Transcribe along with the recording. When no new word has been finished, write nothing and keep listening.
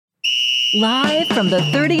Live from the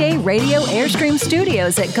 30A Radio Airstream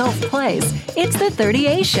Studios at Gulf Place, it's the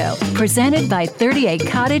 30A Show, presented by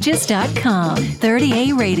 30acottages.com.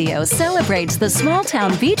 30A Radio celebrates the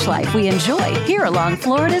small-town beach life we enjoy here along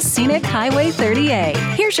Florida's scenic Highway 30A.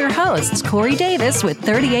 Here's your hosts, Corey Davis with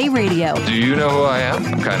 30A Radio. Do you know who I am?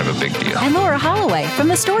 I'm kind of a big deal. And Laura Holloway from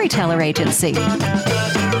the Storyteller Agency.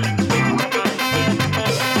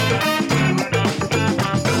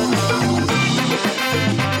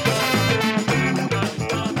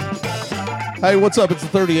 Hey, what's up? It's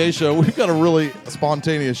the 30A Show. We've got a really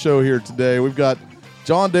spontaneous show here today. We've got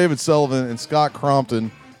John David Sullivan and Scott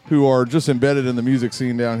Crompton, who are just embedded in the music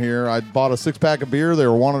scene down here. I bought a six-pack of beer. They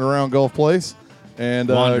were wandering around Gulf Place. And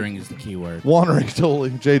wandering is the key word. Wandering,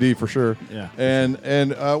 totally. JD for sure. Yeah.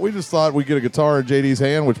 And we just thought we'd get a guitar in JD's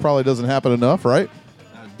hand, which probably doesn't happen enough, right?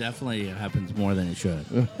 Definitely happens more than it should.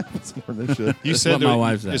 Happens more than it should. You That's said what my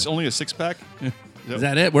wife said. it's only a six-pack? Is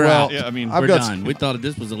that it? We're Well, out. Yeah, I mean, I've we're got done. We thought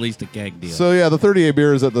this was at least a keg deal. So, yeah, the 30A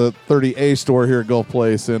beer is at the 30A store here at Gulf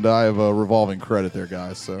Place, and I have a revolving credit there,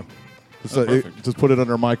 guys. So perfect. just put it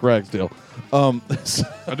under Mike Rags deal. I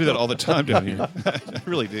do that all the time down here. I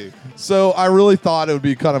really do. So I really thought it would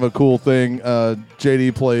be kind of a cool thing.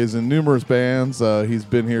 JD plays in numerous bands. He's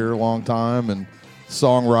been here a long time, and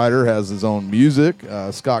songwriter, has his own music.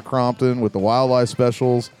 Scott Crompton with the Wildlife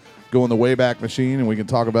Specials, going the Wayback Machine, and we can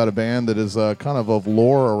talk about a band that is kind of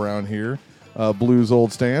lore around here. Blues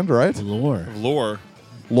Old Stand, right? Lore. Lore.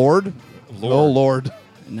 Lord? Oh, Lord.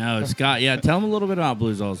 No, Scott. Yeah, tell them a little bit about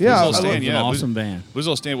Blues Old Yeah, Stand. Blues Old Stand, It's an awesome band. Blues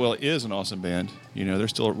Old Stand, well, it is an awesome band. You know,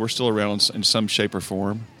 we're still around in some shape or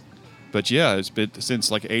form. But yeah, it's been since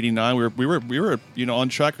like '89. We were on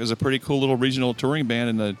track as a pretty cool little regional touring band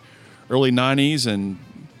in the early '90s, and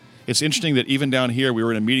it's interesting that even down here, we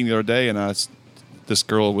were in a meeting the other day, and this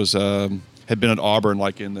girl was had been at Auburn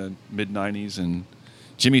like in the mid '90s, and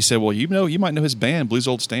Jimmy said, "Well, you might know his band, Blues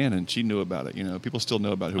Old Stand," and she knew about it. You know, people still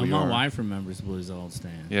know about who we are. My wife remembers Blues Old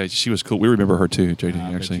Stand. Yeah, she was cool. We remember her too, JD.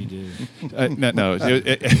 I actually, bet you do. no.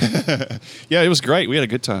 Yeah, it was great. We had a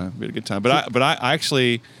good time. But I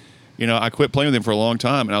actually, I quit playing with him for a long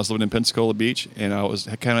time, and I was living in Pensacola Beach, and I was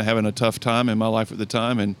kind of having a tough time in my life at the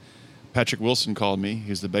time. And Patrick Wilson called me.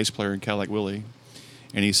 He's the bass player in Cadillac Willie,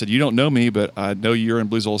 and he said, "You don't know me, but I know you're in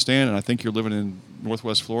Blues Old Stand, and I think you're living in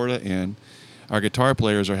Northwest Florida, and our guitar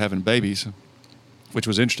players are having babies," which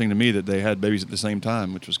was interesting to me that they had babies at the same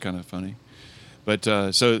time, which was kind of funny. But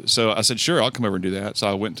so I said, "Sure, I'll come over and do that." So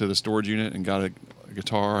I went to the storage unit and got a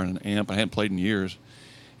guitar and an amp. I hadn't played in years,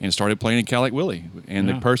 and started playing in Cadillac Willie. And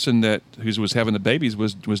the person who was having the babies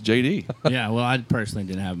was JD. Yeah, well, I personally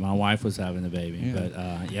didn't have it. My wife was having the baby.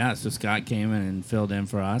 Yeah. But so Scott came in and filled in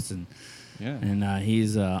for us, and Yeah.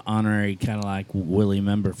 he's an honorary Cadillac Willie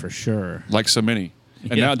member for sure. Like so many.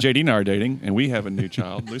 And Yeah. now JD and I are dating, and we have a new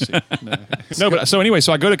child, Lucy. But so anyway,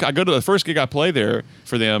 so I go to the first gig I play there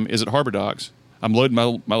for them is at Harbor Docks. I'm loading my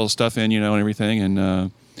little stuff in, and everything,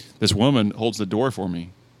 and this woman holds the door for me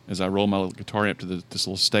as I roll my little guitar amp to this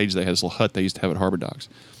little stage they had, this little hut they used to have at Harbor Docks.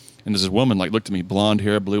 And this woman looked at me, blonde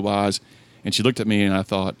hair, blue eyes, and she looked at me, and I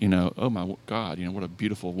thought, oh my God, what a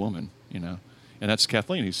beautiful woman, And that's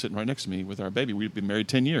Kathleen, who's sitting right next to me with our baby. We've been married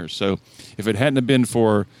 10 years. So if it hadn't have been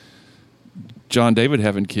for John David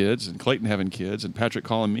having kids and Clayton having kids and Patrick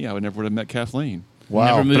calling me, I would never have met Kathleen. Wow.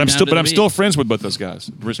 Never moved But I'm down still, to but the I'm still beach. friends with both those guys,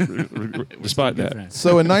 despite that. Friends.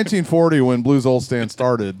 So in 1940, when Blues Old Stand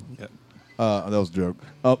started, Yeah. that was a joke.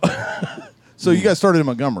 So you guys started in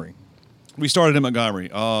Montgomery. We started in Montgomery.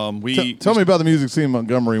 Tell me about the music scene in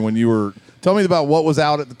Montgomery when you were. Tell me about what was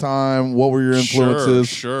out at the time. What were your influences?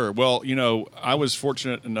 Sure. Well, I was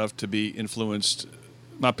fortunate enough to be influenced.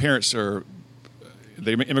 My parents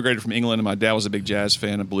they immigrated from England, and my dad was a big jazz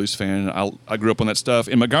fan and blues fan. And I grew up on that stuff.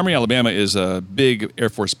 In Montgomery, Alabama is a big Air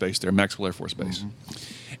Force base there, Maxwell Air Force Base.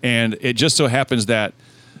 Mm-hmm. And it just so happens that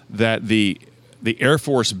the Air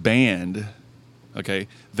Force band, okay,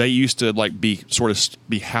 they used to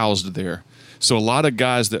be housed there. So a lot of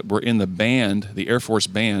guys that were in the band, the Air Force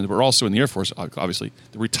band, were also in the Air Force, obviously,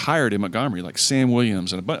 they retired in Montgomery, like Sam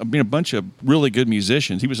Williams and a bunch of really good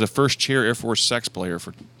musicians. He was a first chair Air Force sax player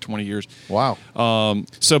for 20 years. Wow.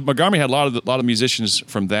 So Montgomery had a lot of musicians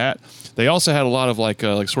from that. They also had a lot of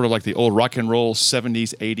sort of like the old rock and roll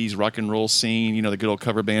 70s, 80s rock and roll scene, the good old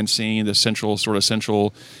cover band scene, the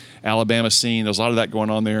central Alabama scene. There was a lot of that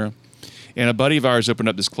going on there. And a buddy of ours opened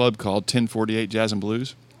up this club called 1048 Jazz and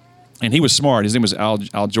Blues. And he was smart. His name was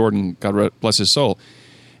Al Jordan, God bless his soul.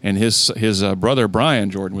 And his brother, Brian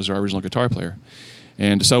Jordan, was our original guitar player.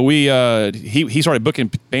 And so he started booking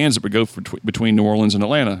bands that would go between New Orleans and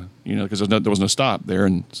Atlanta, because there was no stop there,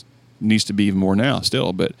 and needs to be even more now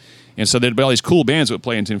still. But And so there'd be all these cool bands that would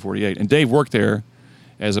play in 1048. And Dave worked there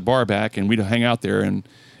as a bar back, and we'd hang out there. And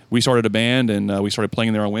we started a band, and we started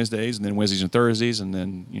playing there on Wednesdays, and then Wednesdays and Thursdays, and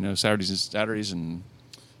then, Saturdays, and,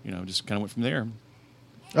 just kind of went from there.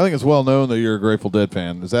 I think it's well known that you're a Grateful Dead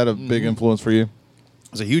fan. Is that a big influence for you?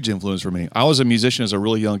 It was a huge influence for me. I was a musician as a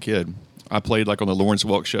really young kid. I played like on the Lawrence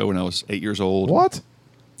Welk show when I was 8 years old. What?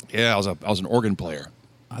 Yeah, I was an organ player.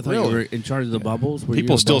 I thought you were in charge of the bubbles. Were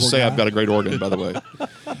People you a still bubble say guy? I've got a great organ, by the way.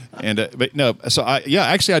 And but no, so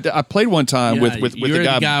I played one time with you're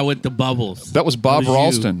the guy with the bubbles. that was Bob That was you.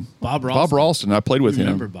 Ralston. Bob Ralston. Bob Ralston. I played with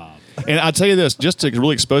Remember him. Bob? And I'll tell you this, just to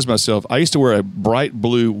really expose myself, I used to wear a bright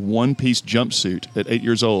blue one-piece jumpsuit at 8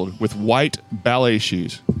 years old with white ballet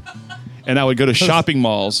shoes. And I would go to shopping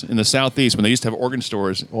malls in the Southeast when they used to have organ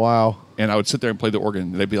stores, Wow. and I would sit there and play the organ.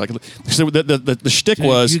 And they'd be like, so the shtick Jake,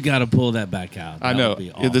 was, you got to pull that back out. I That know would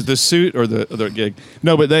be awesome. the suit or the gig.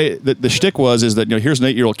 No, but the shtick is that here's an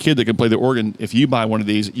 8-year-old kid that can play the organ. If you buy one of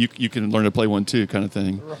these, you can learn to play one too, kind of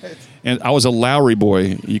thing. Right. And I was a Lowry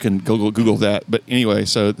boy. You can Google that. But anyway,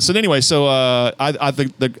 so I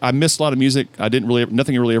think I missed a lot of music.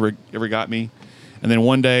 Nothing really ever got me. And then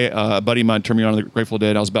one day, a buddy of mine turned me on to the Grateful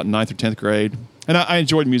Dead. I was about 9th or 10th grade. And I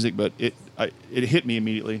enjoyed music, but it hit me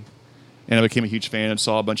immediately. And I became a huge fan and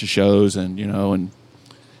saw a bunch of shows and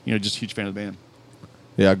just a huge fan of the band.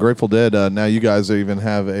 Yeah, Grateful Dead. Now you guys even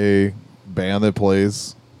have a band that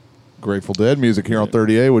plays Grateful Dead music here on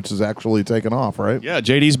 30A, which is actually taken off, right? Yeah,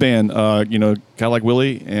 JD's band, Cadillac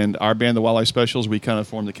Willie, and our band, the Wildlife Specials, we kind of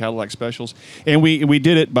formed the Cadillac Specials. And we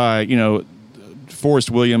did it by,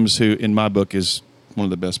 Forrest Williams, who in my book is one of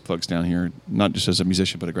the best folks down here, not just as a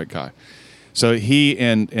musician, but a great guy. So he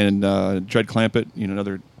and Dread Clampett,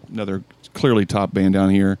 another clearly top band down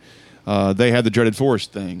here, they had the Dreaded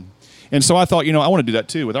Forest thing. And so I thought, I want to do that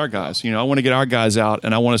too with our guys. I want to get our guys out,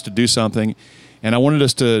 and I want us to do something. And I wanted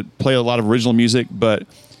us to play a lot of original music, but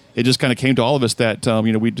it just kind of came to all of us that,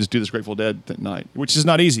 we just do this Grateful Dead night, which is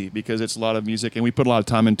not easy because it's a lot of music, and we put a lot of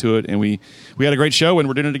time into it. And we had a great show, and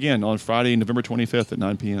we're doing it again on Friday, November 25th at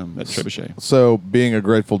 9 p.m. at Trebuchet. So being a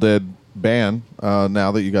Grateful Dead band,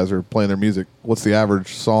 now that you guys are playing their music, what's the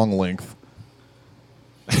average song length?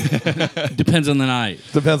 Depends on the night.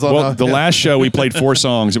 Depends on Well, the last show we played 4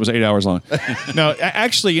 songs. It was 8 hours long. No,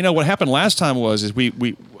 actually, what happened last time was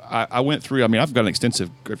I went through. I've got an extensive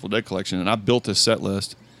Grateful Dead collection, and I built a set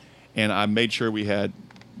list, and I made sure we had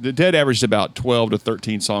the Dead averaged about 12 to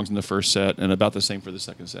 13 songs in the first set, and about the same for the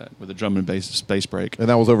second set with a drum and bass break. And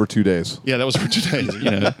that was over 2 days. Yeah, that was for 2 days.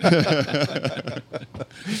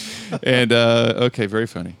 And okay, very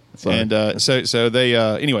funny. Sorry. And so they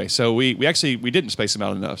anyway. So we didn't space them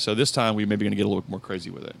out enough. So this time we maybe going to get a little more crazy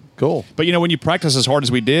with it. Cool. But when you practice as hard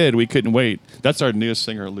as we did, we couldn't wait. That's our newest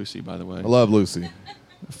singer, Lucy, by the way. I love Lucy.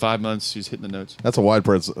 5 months, she's hitting the notes. That's a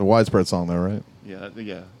widespread song, though, right? Yeah.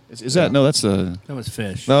 Is that no? That's the That was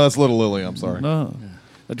Fish. No, that's Little Lily. I'm sorry. no.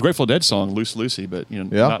 The Grateful Dead song, Loose Lucy, but Yeah.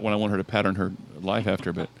 not when I want her to pattern her life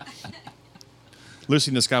after. But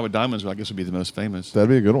Lucy in the Sky with Diamonds, I guess, would be the most famous. That'd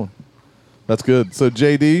be a good one. That's good. So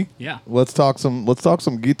JD, Yeah. let's talk some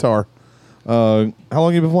guitar. How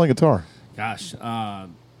long have you been playing guitar? Gosh,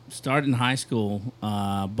 started in high school.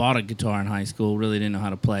 Bought a guitar in high school. Really didn't know how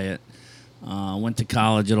to play it. Went to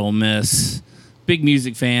college at Ole Miss. Big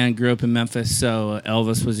music fan. Grew up in Memphis, so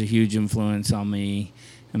Elvis was a huge influence on me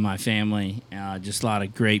and my family. Just a lot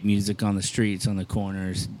of great music on the streets, on the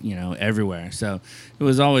corners, everywhere. So it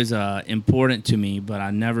was always important to me, but I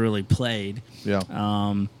never really played. Yeah.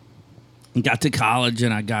 Got to college,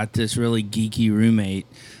 and I got this really geeky roommate.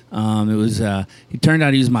 He turned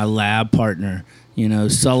out he was my lab partner.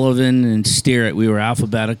 Sullivan and Steerett, we were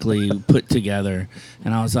alphabetically put together.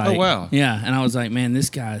 And I was like, oh, wow. Yeah. And I was like, man,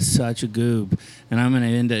 this guy is such a goob. And I'm going to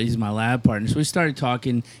end up, he's my lab partner. So we started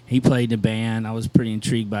talking. He played in a band. I was pretty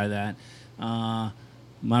intrigued by that. My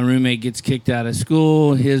roommate gets kicked out of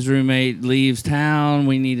school. His roommate leaves town.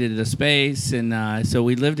 We needed a space. And so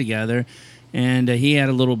we lived together. And he had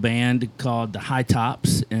a little band called the High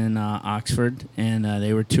Tops in Oxford. And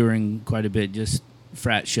they were touring quite a bit, just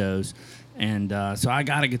frat shows. And so I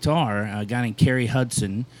got a guitar. A guy named Kerry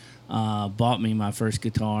Hudson bought me my first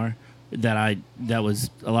guitar that was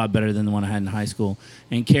a lot better than the one I had in high school.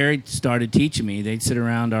 And Kerry started teaching me. They'd sit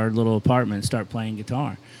around our little apartment and start playing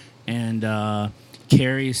guitar. And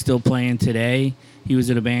Kerry is still playing today. He was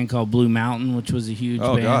in a band called Blue Mountain, which was a huge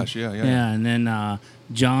band. Oh, gosh, yeah. Yeah, and then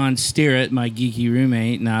John Steerett, my geeky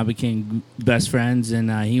roommate, and I became best friends. And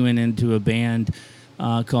he went into a band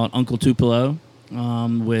called Uncle Tupelo.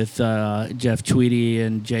 With Jeff Tweedy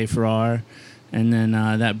and Jay Farrar, and then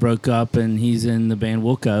that broke up, and he's in the band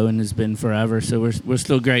Wilco and has been forever. So we're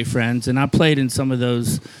still great friends. And I played in some of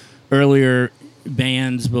those earlier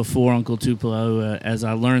bands before Uncle Tupelo as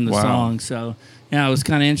I learned the Wow. song. So yeah, it was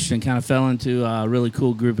kind of interesting. Kind of fell into a really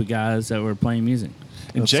cool group of guys that were playing music.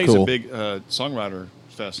 And That's Jay's cool. a big songwriter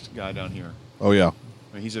fest guy down here. Oh yeah,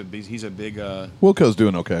 I mean, he's a big. Wilco's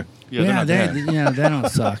doing okay. Yeah, they're not bad. they don't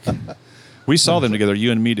suck. We saw them together.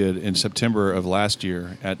 You and me did in September of last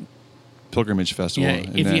year at Pilgrimage Festival. Yeah,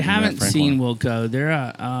 in if Nat- you in haven't Nat seen Franklin.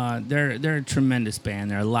 Wilco, they're a tremendous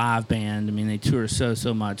band. They're a live band. I mean, they tour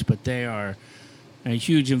so much, but they are a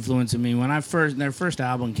huge influence on me. When their first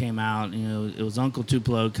album came out, it was Uncle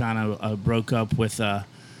Tupelo kind of broke up with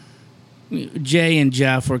Jay and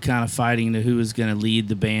Jeff were kind of fighting to who was going to lead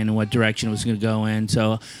the band and what direction it was going to go in.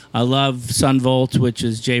 So I love Sunvolt, which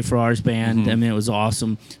is Jay Farrar's band. I mean, it was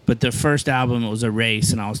awesome. But the first album, it was a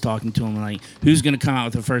race, and I was talking to him like, who's going to come out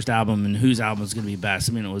with the first album and whose album is going to be best?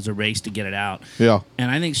 I mean, it was a race to get it out. Yeah. And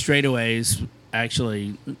I think Straightaways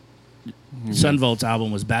actually. Sunvolt's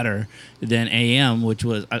album was better than AM, which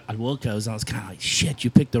was Wilco's. I was kind of like, shit, you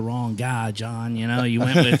picked the wrong guy, John. You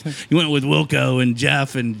went with Wilco and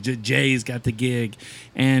Jeff, and Jay's got the gig.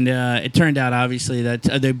 And it turned out, obviously, that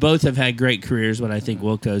they both have had great careers, but I think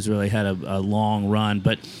Wilco's really had a long run.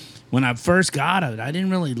 But when I first got it, I didn't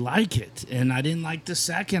really like it, and I didn't like the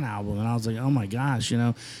second album. And I was like, oh my gosh,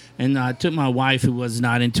 And I took my wife, who was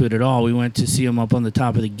not into it at all. We went to see him up on the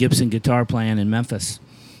top of the Gibson guitar plant in Memphis.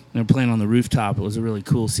 They were playing on the rooftop. It was a really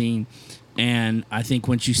cool scene. And I think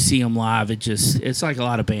once you see them live, it's like a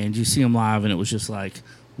lot of bands. You see them live, and it was just like,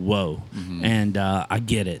 whoa. And I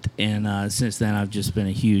get it. And since then, I've just been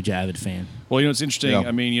a huge, avid fan. Well, it's interesting. Yeah.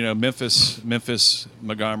 I mean, Memphis,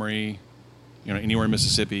 Montgomery, anywhere in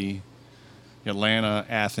Mississippi, Atlanta,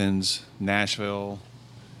 Athens, Nashville.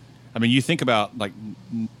 I mean, you think about, like,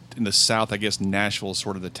 in the South, I guess Nashville is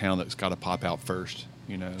sort of the town that's got to pop out first.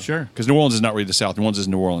 Sure. Because New Orleans is not really the South. New Orleans is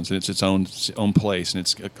New Orleans, and it's its own place, and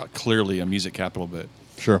it's clearly a music capital. But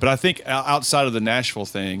Sure. But I think outside of the Nashville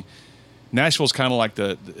thing, Nashville's kind of like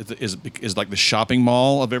is like the shopping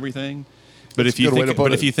mall of everything. But That's if you a good way to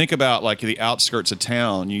put if it. you think about like the outskirts of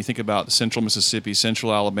town, you think about central Mississippi,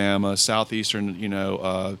 central Alabama, southeastern,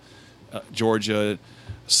 Georgia,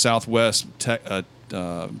 southwest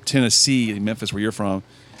Tennessee, Memphis, where you're from.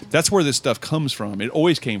 That's where this stuff comes from. It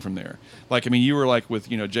always came from there. Like, I mean, you were like with,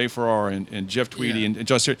 Jay Farrar and Jeff Tweedy and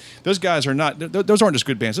Josh Stewart. Those guys are not, those aren't just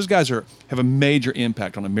good bands. Those guys have a major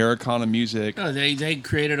impact on Americana music. Oh, they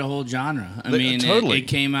created a whole genre. I They- mean, totally. it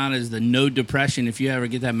came out as the No Depression. If you ever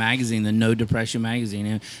get that magazine, the No Depression magazine,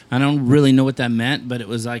 and I don't really know what that meant, but it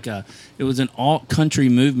was like it was an alt country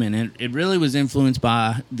movement, and it really was influenced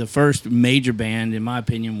by the first major band, in my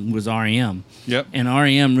opinion, was REM. Yep. And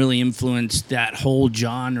REM really influenced that whole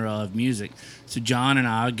genre of music. So John and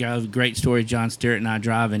I got a great story. John Stewart and I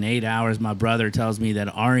drive in 8 hours. My brother tells me that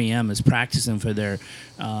REM is practicing for their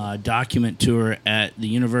document tour at the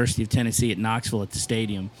University of Tennessee at Knoxville at the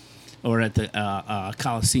stadium, or at the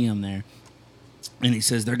Coliseum there. And he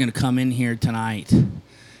says they're going to come in here tonight,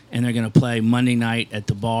 and they're going to play Monday night at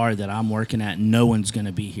the bar that I'm working at. No one's going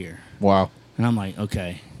to be here. Wow. And I'm like,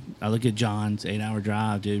 okay. I look at John's 8-hour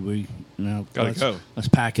drive, dude. Gotta go. Let's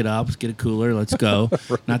pack it up. Let's get a cooler. Let's go.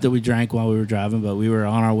 Not that we drank while we were driving, but we were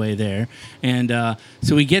on our way there. And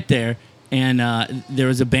so we get there, and there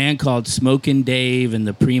was a band called Smokin' Dave and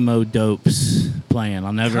the Primo Dopes playing.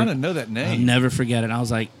 I kind of know that I'll name. never forget it. I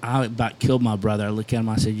was like, I about killed my brother. I looked at him.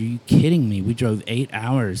 I said, "Are you kidding me? We drove 8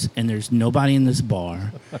 hours, and there's nobody in this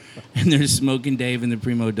bar, and there's Smokin' Dave and the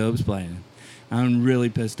Primo Dopes playing." I'm really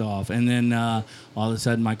pissed off. And then all of a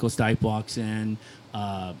sudden, Michael Stipe walks in,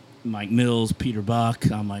 Mike Mills, Peter Buck.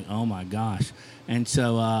 I'm like, oh my gosh. And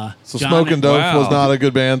so, So John, Smoking Dope Wow. was not a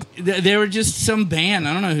good band. They were just some band.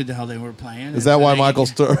 I don't know who the hell they were playing. Is that why Michael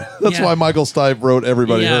That's Yeah. why Michael Stipe wrote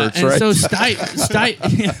 "Everybody Hurts," and right? so Stipe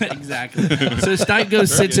exactly. So Stipe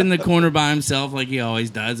goes, sits in the corner by himself like he always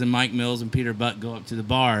does, and Mike Mills and Peter Buck go up to the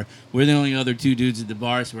bar. We're the only other two dudes at the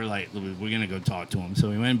bar, so we're like, we're gonna go talk to him. So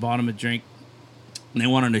we went and bought him a drink, and they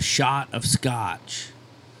wanted a shot of scotch.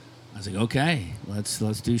 I was like, okay, let's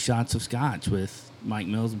do shots of scotch with Mike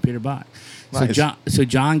Mills and Peter Buck. Nice. So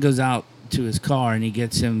John goes out to his car, and he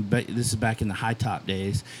gets him, this is back in the high top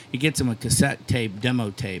days, he gets him a cassette tape, demo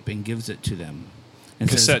tape, and gives it to them. And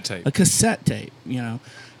Cassette says, tape. A cassette tape, and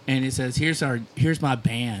it says, here's my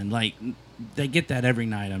band. Like, they get that every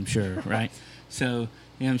night, I'm sure, right? So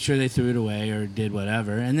I'm sure they threw it away or did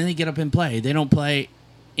whatever, and then they get up and play. They don't play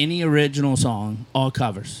any original song, all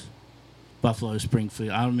covers. Buffalo Springfield.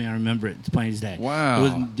 I remember it plain as day.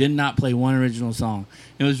 Wow. Did not play one original song.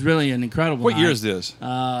 It was really an incredible What night. year is this?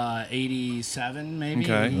 87 maybe.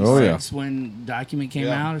 Okay. 86 Oh, yeah. when Document came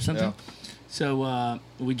Yeah, out or something. yeah. So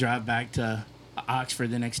we drive back to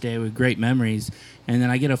Oxford the next day with great memories. And then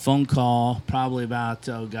I get a phone call probably about,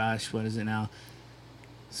 what is it now?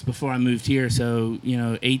 It's before I moved here. So,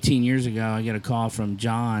 18 years ago, I get a call from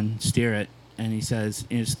John Stearett. And he says,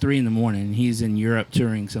 it's 3 a.m. and he's in Europe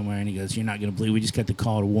touring somewhere. And he goes, you're not going to believe we just got the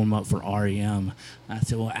call to warm up for REM. I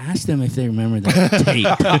said, well, ask them if they remember that tape.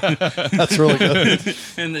 That's really good.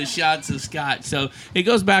 And the shots of Scott. So it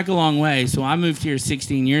goes back a long way. So I moved here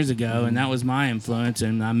 16 years ago, and that was my influence.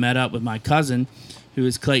 And I met up with my cousin, who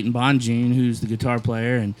is Clayton Bonjean, who's the guitar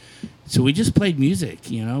player. And so we just played music,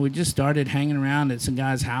 We just started hanging around at some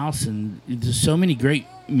guy's house. And there's so many great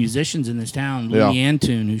musicians in this town. Louis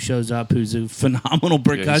Antoon, who shows up, who's a phenomenal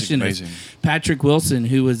percussionist. Patrick Wilson,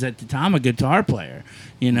 who was at the time a guitar player,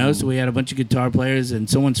 So we had a bunch of guitar players, and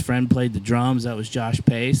someone's friend played the drums. That was Josh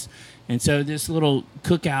Pace. And so this little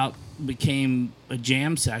cookout became a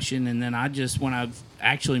jam session. And then when I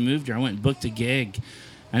actually moved here, I went and booked a gig.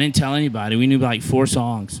 I didn't tell anybody. We knew like 4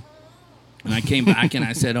 songs. And I came back and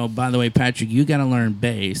I said, oh, by the way, Patrick, you got to learn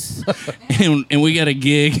bass. and we got a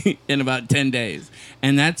gig in about 10 days.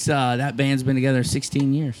 And that band's been together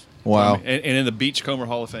 16 years. Wow. And in the Beachcomber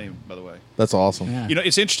Hall of Fame, by the way. That's awesome. Yeah.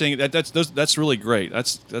 It's interesting. That's really great.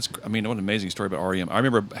 That's what an amazing story about REM. I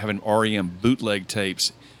remember having REM bootleg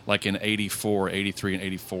tapes like in 84, 83, and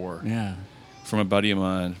 84. Yeah. From a buddy of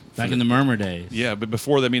mine. Back in the Murmur days. Yeah, but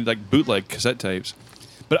before that, like bootleg cassette tapes.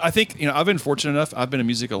 But I think, I've been fortunate enough. I've been in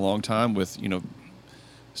music a long time with,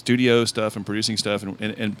 studio stuff and producing stuff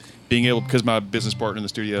and being able, because my business partner in the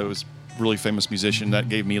studio is a really famous musician, that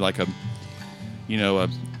gave me like a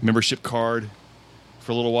membership card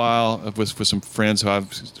for a little while with some friends who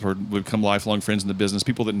I've sort of become lifelong friends in the business,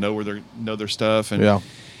 people that know their stuff. And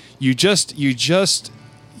you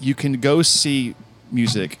can go see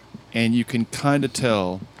music and you can kind of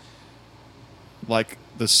tell like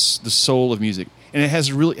the soul of music. And it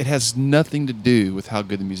has nothing to do with how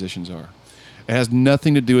good the musicians are. It has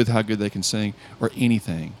nothing to do with how good they can sing or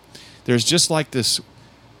anything. There's just like this.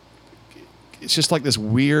 It's just like this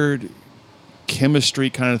weird chemistry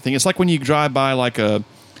kind of thing. It's like when you drive by like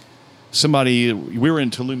somebody. We were in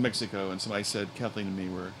Tulum, Mexico, and somebody said, Kathleen and me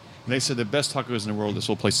were. And they said the best tacos in the world. This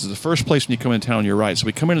little place is the first place when you come into town on your right. So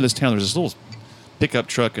we come into this town. There's this little pickup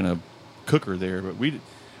truck and a cooker there, but we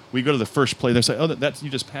go to the first place. They say, oh, that's you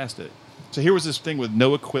just passed it. So here was this thing with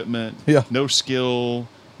no equipment, no skill,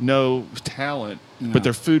 no talent, but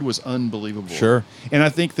their food was unbelievable. Sure. And I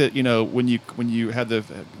think that when you had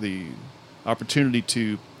the opportunity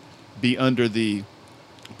to be under the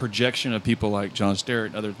projection of people like John Stearett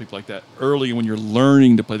and other people like that early when you're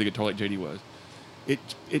learning to play the guitar like JD was, it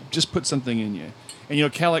just put something in you.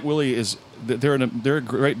 And Cadillac Willie they're a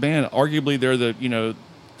great band. Arguably they're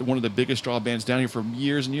one of the biggest draw bands down here for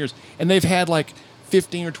years and years, and they've had like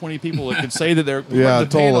 15 or 20 people that can say that they're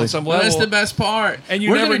totally on some level. That's the best part. And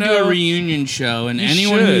we're going to do a reunion show, and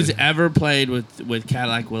anyone should. who's ever played with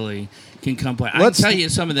Cadillac Willie can come play. I can tell you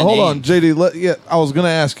some of the names. Hold on, JD. I was going to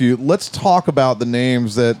ask you. Let's talk about the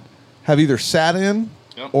names that have either sat in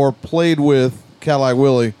or played with Cadillac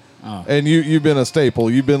Willie. Oh. And you've been a staple.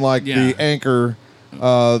 You've been like the anchor.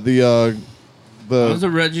 I was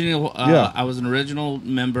original. I was an original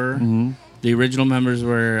member. Mm-hmm. The original members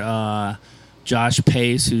were Josh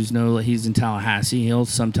Pace, he's in Tallahassee. He'll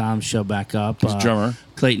sometimes show back up. He's drummer.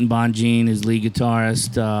 Clayton Bonjean is lead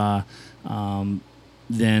guitarist.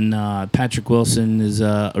 Then Patrick Wilson is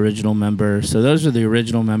original member. So those are the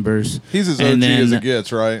original members. He's as OG as it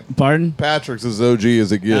gets, right? Pardon? Patrick's as OG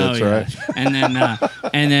as it gets, right? And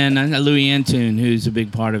then Louis Antoon, who's a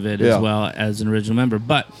big part of it as well as an original member.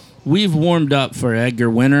 But we've warmed up for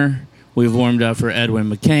Edgar Winter. We've warmed up for Edwin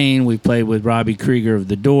McCain. We've played with Robbie Krieger of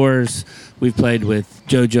The Doors. We've played with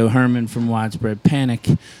JoJo Herman from Widespread Panic.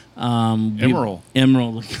 Emerald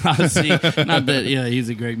Lagasse. Not that, he's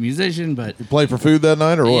a great musician, but... You played for food that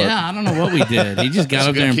night or what? Yeah, I don't know what we did. He just got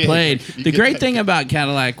up there and played. The great thing about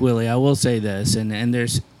Cadillac Willie, I will say this, and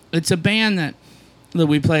it's a band that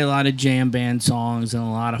we play a lot of jam band songs and a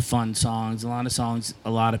lot of fun songs, a lot of songs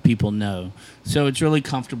a lot of people know. So it's really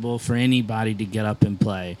comfortable for anybody to get up and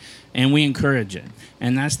play. And we encourage it.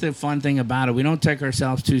 And that's the fun thing about it. We don't take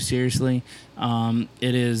ourselves too seriously.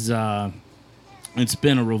 It's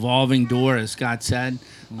been a revolving door, as Scott said.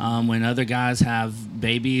 When other guys have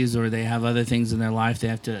babies or they have other things in their life they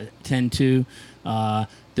have to tend to,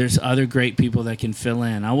 there's other great people that can fill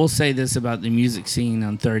in. I will say this about the music scene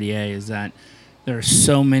on 30A is that There are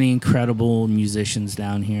so many incredible musicians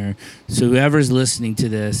down here. So whoever's listening to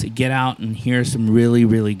this, get out and hear some really,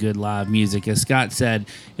 really good live music. As Scott said,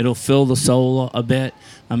 it'll fill the soul a bit.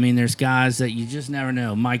 I mean, there's guys that you just never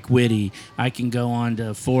know. Mike Whitty. I can go on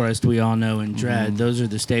to Forrest, we all know, and Dread. Those are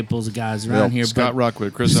the staples of guys around here. Scott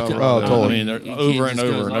Rockwood, Chris Scott- Alvarado. totally. I mean, they're over and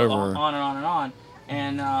over and over. On and on and on.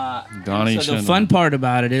 And Donnie so the Sundel. fun part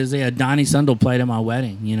about it is, Donnie Sundel played at my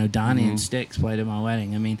wedding. You know, Donnie and Styx played at my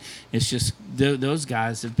wedding. I mean, it's just those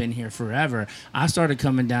guys have been here forever. I started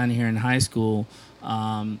coming down here in high school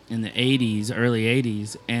in the 80s, early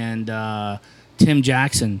 80s, and Tim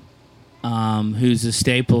Jackson, who's a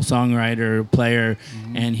staple songwriter, player,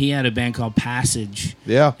 and he had a band called Passage.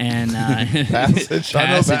 Yeah. And Passage. I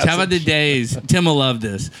know Passage. How about the Passage. days? Tim will love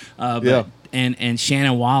this. But Yeah. And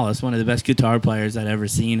Shannon Wallace, one of the best guitar players I'd ever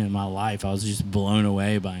seen in my life. I was just blown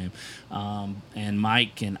away by him. And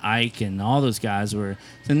Mike and Ike and all those guys were,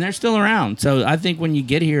 and they're still around. So I think when you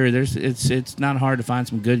get here, it's not hard to find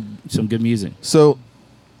some good music. So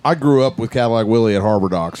I grew up with Cadillac Willie at Harbor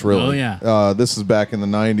Docks, really. Oh, yeah. This is back in the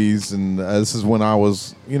 90s, and this is when I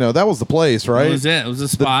was, that was the place, right? That was it. It was a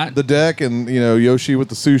spot. The deck, and, Yoshi with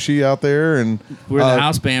the sushi out there. And we were the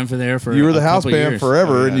house band for you were the a house couple band years.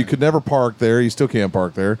 forever, Oh, yeah. and you could never park there. You still can't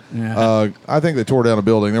park there. Yeah. I think they tore down a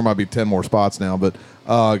building. There might be 10 more spots now, but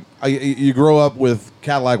you grow up with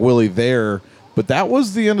Cadillac Willie there. But that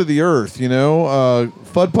was the end of the earth,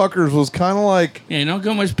 Fuddpuckers was kind of like... Yeah, don't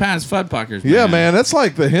go much past Fuddpuckers. Yeah, man, that's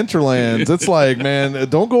like the hinterlands. It's like, man,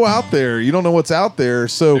 don't go out there. You don't know what's out there.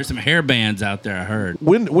 So There's some hair bands out there, I heard.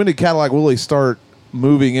 when did Cadillac Willie start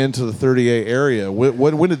moving into the 38 area?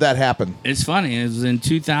 When did that happen? It's funny. It was in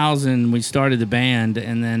 2000 we started the band,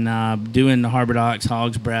 and then doing the Harbor Docks,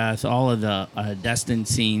 Hog's Breath, all of the Destin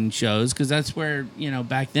Scene shows, because that's where,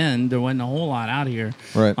 back then there wasn't a whole lot out here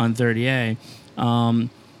Right. on 30A.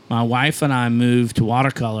 My wife and I moved to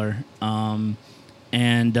Watercolor,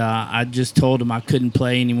 and I just told him I couldn't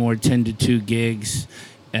play any more 10 to 2 gigs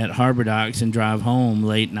at Harbor Docks and drive home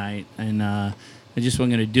late night, and I just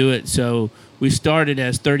wasn't going to do it. So we started,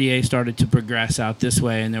 as 30A started to progress out this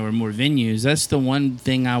way, and there were more venues. That's the one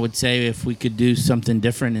thing I would say, if we could do something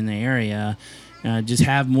different in the area, just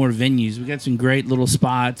have more venues. We got some great little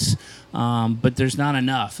spots, but there's not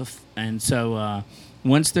enough. And so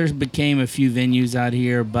once there became a few venues out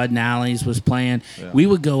here, Bud and Alley's was playing. Yeah. We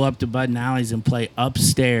would go up to Bud and Alley's and play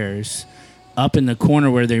upstairs, up in the corner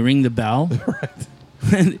where they ring the bell.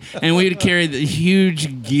 And we would carry the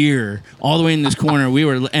huge gear all the way in this corner.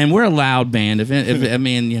 We're a loud band.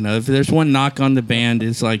 If there's one knock on the band,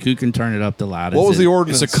 it's like, who can turn it up the loudest? What was the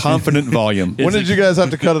ordinance? It's a confident volume. When did you guys have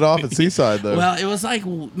to cut it off at Seaside, though? Well, it was like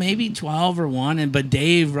maybe 12 or 1, but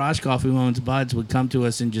Dave Roshkoff, who owns Bud's, would come to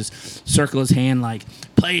us and just circle his hand like,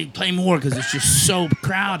 play more, because it's just so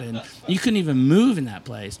crowded. You couldn't even move in that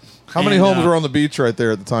place. How many homes were on the beach right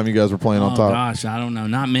there at the time you guys were playing on Oh top? gosh, I don't know.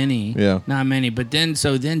 Not many. Yeah. Not many. But then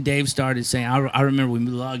Dave started saying, I remember we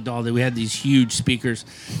lugged all that. We had these huge speakers.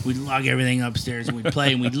 We'd lug everything upstairs and we'd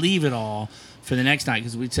play and we'd leave it all for the next night,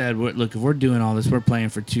 because we said, look, if we're doing all this, we're playing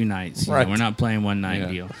for 2 nights. You know, Right. we're not playing one night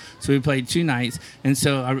deal. So we played 2 nights. And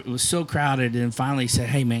so it was so crowded, and finally said,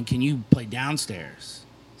 hey, man, can you play downstairs?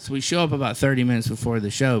 So we show up about 30 minutes before the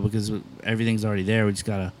show because everything's already there. We just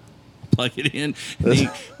got to plug it in.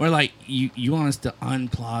 We're like, you want us to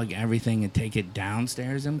unplug everything and take it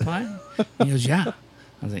downstairs and play? He goes, yeah.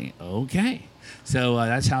 I was like, okay. So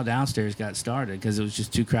that's how downstairs got started, because it was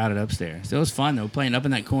just too crowded upstairs. It was fun, though, playing up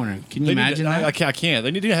in that corner. Can you imagine that? I can't. They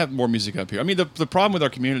need to have more music up here. I mean, the problem with our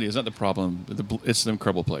community is not the problem. It's an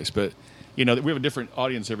incredible place. But, we have a different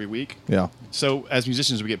audience every week. Yeah. So as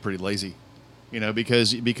musicians, we get pretty lazy.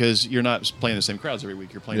 Because you're not playing the same crowds every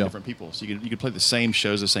week. You're playing different people. So you could play the same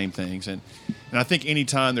shows, the same things. And I think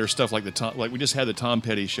anytime there's stuff like we just had the Tom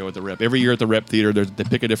Petty show at the Rep. Every year at the Rep Theater, they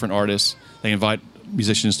pick a different artist. They invite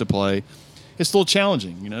musicians to play. It's still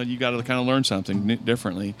challenging. You got to kind of learn something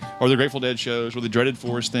differently. Or the Grateful Dead shows, or the Dreaded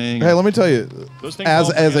Forest thing. Hey, let me tell you, Those things as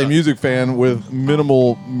all bring a up. music fan with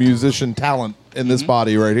minimal musician talent in this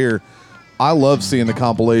body right here, I love seeing the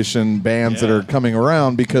compilation bands that Yeah. are coming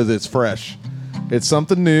around, because it's fresh. It's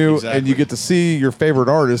something new, and Exactly. you get to see your favorite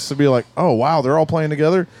artists and be like, oh, wow, they're all playing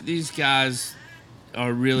together. These guys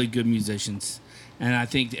are really good musicians, and I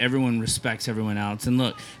think everyone respects everyone else. And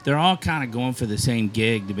look, they're all kind of going for the same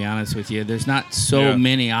gig, to be honest with you. There's not so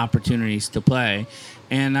many opportunities to play,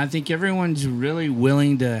 and I think everyone's really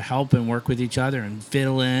willing to help and work with each other and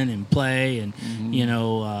fiddle in and play, and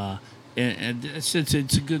and it's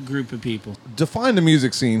a good group of people. Define the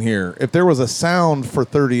music scene here. If there was a sound for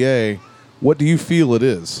 30A, what do you feel it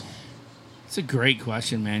is? It's a great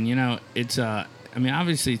question, man. It's I mean,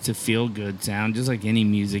 obviously it's a feel-good sound, just like any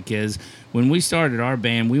music is. When we started our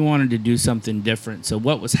band, we wanted to do something different. So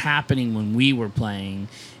what was happening when we were playing,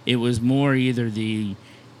 it was more either the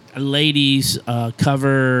ladies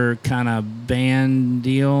cover kind of band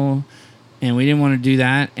deal, and we didn't want to do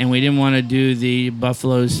that, and we didn't want to do the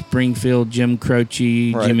Buffalo Springfield Jim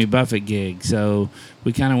Croce Jimmy Buffett gig. So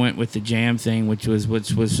we kind of went with the jam thing, which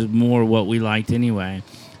was more what we liked anyway.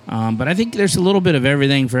 But I think there's a little bit of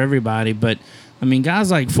everything for everybody. But I mean, guys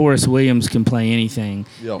like Forrest Williams can play anything,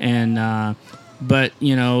 and but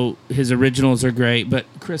you know his originals are great. But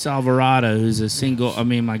Chris Alvarado, who's a single, I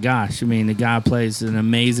mean, my gosh, I mean the guy plays an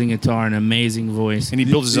amazing guitar, an amazing voice, and he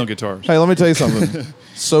builds his own guitars. Hey, let me tell you something.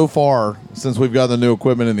 So far, since we've got the new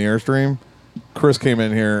equipment in the Airstream, Chris came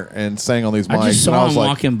in here and sang on these mics. I just and saw I was him like,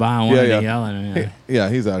 walking by. I wanted to yell at him. Yeah,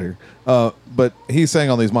 he's out here. But he sang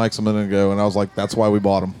on these mics a minute ago, and I was like, that's why we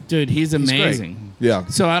bought him. Dude, he's amazing. Yeah.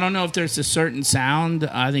 So I don't know if there's a certain sound.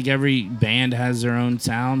 I think every band has their own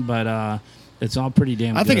sound, but it's all pretty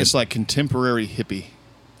damn good. I think it's like contemporary hippie.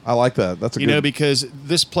 I like that. That's a good... You know, because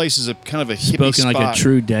this place is a kind of a hippie Spoken spot. like a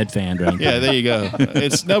true Dead fan, right? Yeah, there you go. But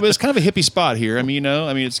it's kind of a hippie spot here. I mean, you know,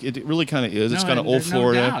 it really kind of is. It's kind of old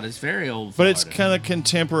Florida. No doubt. It's very old Florida. But it's kind of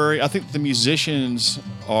contemporary. I think the musicians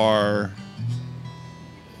are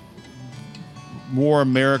more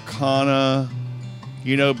Americana,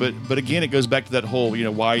 you know, but again, it goes back to that whole, you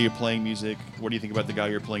know, why are you playing music? What do you think about the guy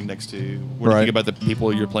you're playing next to? What do you think about the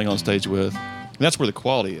people you're playing on stage with? And that's where the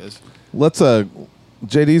quality is. Let's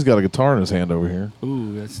JD's got a guitar in his hand over here.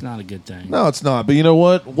 Ooh, that's not a good thing. No, it's not. But you know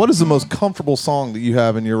what? What is the most comfortable song that you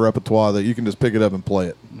have in your repertoire that you can just pick it up and play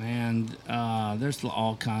it? Man, there's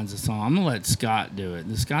all kinds of songs. I'm going to let Scott do it.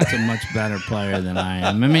 Scott's a much better player than I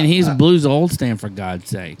am. I mean, he's a blues old stand, for God's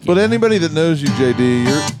sake. But anybody that knows you,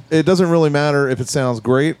 JD, it doesn't really matter if it sounds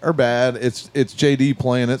great or bad. It's JD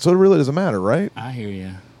playing it, so it really doesn't matter, right? I hear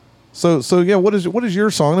you. So yeah, what is your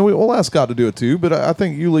song? And we'll ask Scott to do it too, but I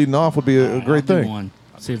think you leading off would be a great I'll thing. do one.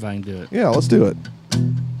 See if I can do it. Yeah, let's do it.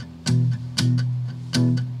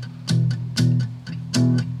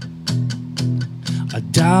 I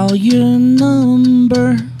dial your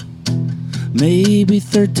number, maybe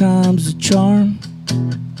third time's a charm,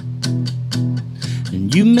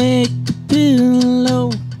 and you make the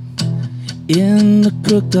pillow in the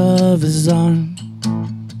crook of his arm.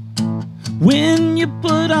 When you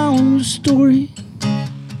put on your story,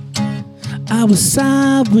 I was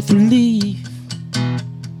sighed with relief.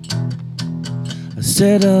 I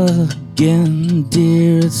said again,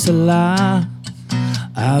 dear, it's a lie,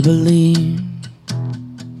 I believe.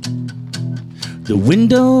 The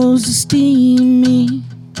windows are steamy,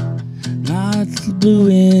 night blue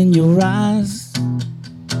in your eyes.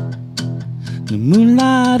 The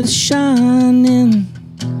moonlight is shining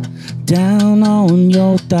down on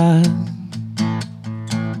your thighs.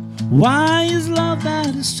 Why is love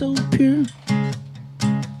that is so pure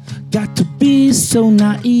got to be so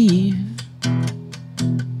naive?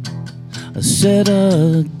 I said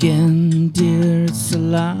again, dear, it's a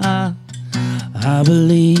lie, I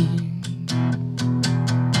believe.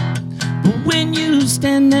 But when you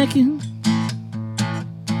stand naked,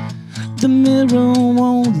 the mirror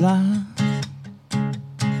won't lie.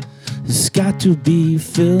 It's got to be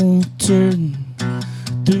filtered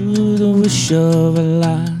through the wish of a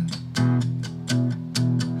lie.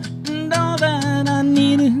 And all that I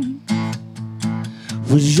needed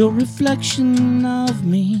was your reflection of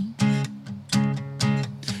me.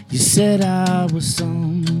 You said I was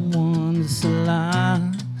someone, it's a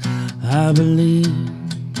lie, I believe.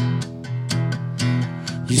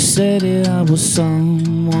 You said it, I was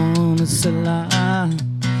someone, it's a lie,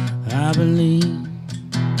 I believe.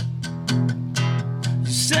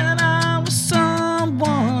 You said I was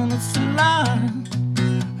someone, it's a lie,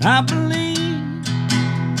 I believe.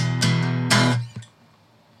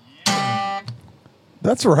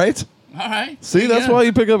 That's right. All right. See, that's why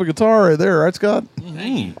you pick up a guitar right there, right, Scott?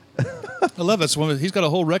 I love that. He's got a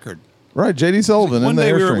whole record. Right, JD Sullivan. One in the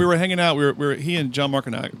day we Airstream. were hanging out. He and John Mark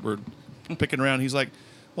and I were picking around. He's like,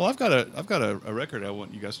 "Well, I've got a record I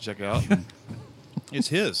want you guys to check out. And it's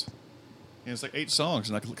his. And it's like 8 songs,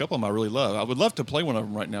 and a couple of them I really love. I would love to play one of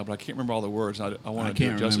them right now, but I can't remember all the words. I want to do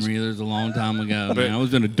can't it justice. remember either. It was a long time ago. Man, I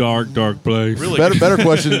was in a dark, dark place. Really, Better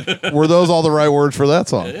question. Were those all the right words for that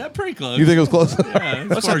song? Yeah, pretty close. You think it was close? Yeah,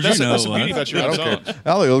 as far as you know, that's the beauty about your own songs. I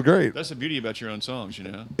think it was great. That's the beauty about your own songs, you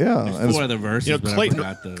know. Yeah. There's and 4 other verses, You know, but I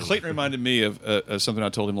forgot those. Clayton reminded me of something I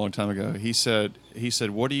told him a long time ago. He said,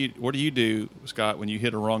 "What do you do, Scott, when you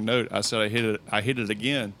hit a wrong note?" I said, "I hit it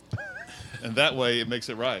again." And that way, it makes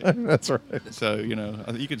it right. That's right. So, you know,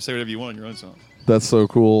 you can say whatever you want in your own song. That's so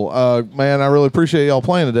cool. Man, I really appreciate y'all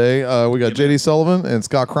playing today. We got JD Sullivan and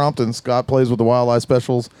Scott Crompton. Scott plays with the Wild Eye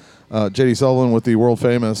Specials. JD Sullivan with the world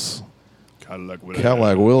famous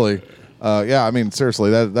Cadillac Willie. Yeah, I mean,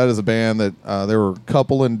 seriously, that is a band that there were a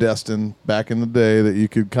couple in Destin back in the day that you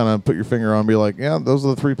could kind of put your finger on and be like, yeah, those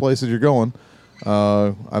are the three places you're going.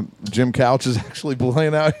 Jim Couch is actually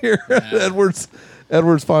playing out here at Edwards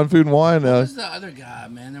Fine Food and Wine. What was the other guy,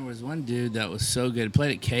 man? There was one dude that was so good. He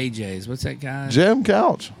played at KJ's. What's that guy? Jim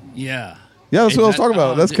Couch. Yeah. Yeah, that's what I was talking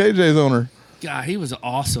about. That's KJ's owner. God, he was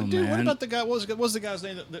awesome, Dude, man. what about the guy? What was the guy's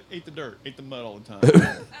name that ate the dirt, ate the mud all the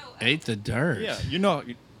time? Ate the Dirt. Yeah, you know.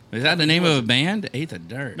 Is that the name of a band? Ate the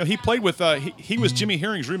Dirt. No, he played with. He was Jimmy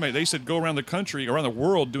Herring's roommate. They used to go around the country, around the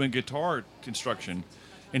world, doing guitar construction,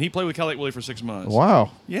 and he played with Cadillac Willie for 6 months.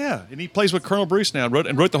 Wow. Yeah, and he plays with Colonel Bruce now.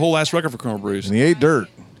 Wrote the whole last record for Colonel Bruce. And he ate dirt.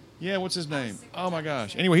 Yeah, what's his name? Oh my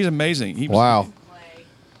gosh. Anyway, he's amazing. Wow.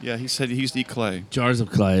 Yeah, he said he used to eat clay. Jars of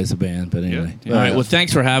Clay is a band, but anyway. Yeah. All right, well,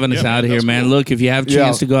 thanks for having us Yeah, out of here, that's man. cool. Look, if you have a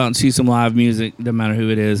chance to go out and see some live music, no matter who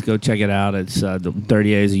it is, go check it out. It's the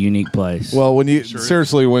 30A is a unique place. Well, when you Sure is.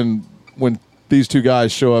 seriously, when these two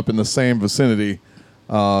guys show up in the same vicinity,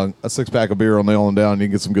 a 6-pack of beer will nail them down. You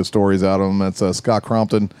can get some good stories out of them. That's Scott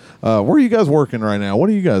Crompton. Where are you guys working right now? What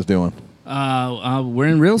are you guys doing? We're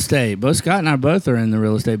in real estate. Both Scott and I both are in the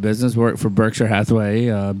real estate business. Work for Berkshire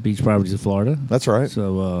Hathaway, Beach Properties of Florida. That's right.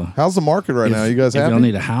 So, how's the market right now? You guys if happy? y'all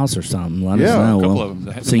need a house or something, let us Yeah, know. A couple We'll of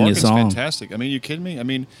them. The sing you a market's song. fantastic. I mean, you kidding me? I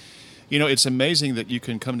mean, you know, it's amazing that you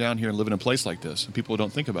can come down here and live in a place like this. And people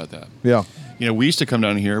don't think about that. Yeah. You know, we used to come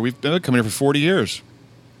down here. We've been coming here for 40 years.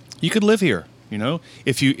 You could live here. You know,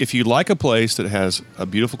 if you like a place that has a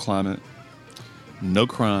beautiful climate, no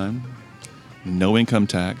crime, no income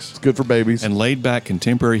tax, It's good for babies. and laid back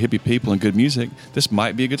contemporary hippie people and good music, this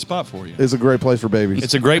might be a good spot for you. It's a great place for babies.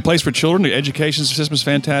 It's a great place for children. The education system is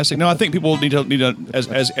fantastic. No, I think people need to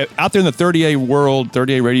as out there in the 30A world,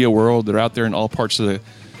 30A radio world, that are out there in all parts of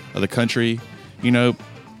the country. You know,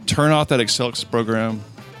 turn off that Excelix program.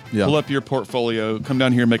 Yeah. Pull up your portfolio. Come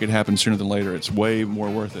down here and make it happen sooner than later. It's way more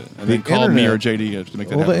worth it. And The then call me or internet- JD to make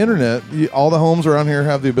that Well, happen. the internet, all the homes around here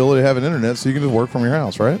have the ability to have an internet, so you can just work from your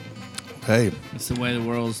house, right? Hey, It's the way the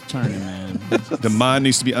world's turning, man. the mind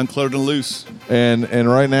needs to be uncluttered and loose. And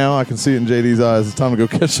right now, I can see it in JD's eyes. It's time to go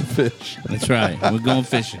catch some fish. That's right. We're going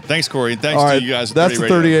fishing. Thanks, Corey. And thanks All right, to you guys. At that's 30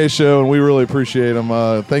 the Radio. 30A show, and we really appreciate them.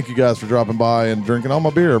 Thank you guys for dropping by and drinking all my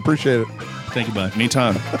beer. Appreciate it. Thank you, bud.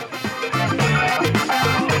 Anytime.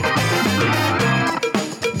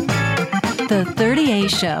 The 30A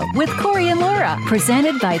Show with Corey and Laura,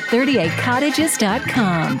 presented by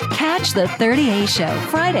 38cottages.com. Catch the 30A Show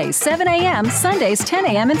Fridays 7 a.m., Sundays 10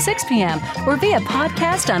 a.m. and 6 p.m. or via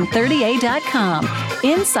podcast on 30A.com.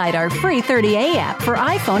 Inside our free 30A app for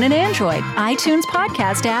iPhone and Android, iTunes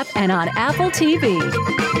podcast app, and on Apple TV.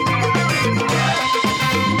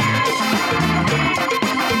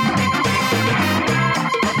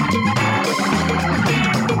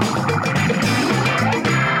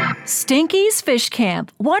 Stinky's Fish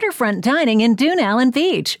Camp, waterfront dining in Dunallen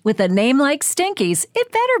Beach. With a name like Stinky's,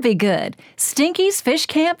 it better be good.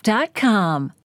 Stinky'sFishCamp.com.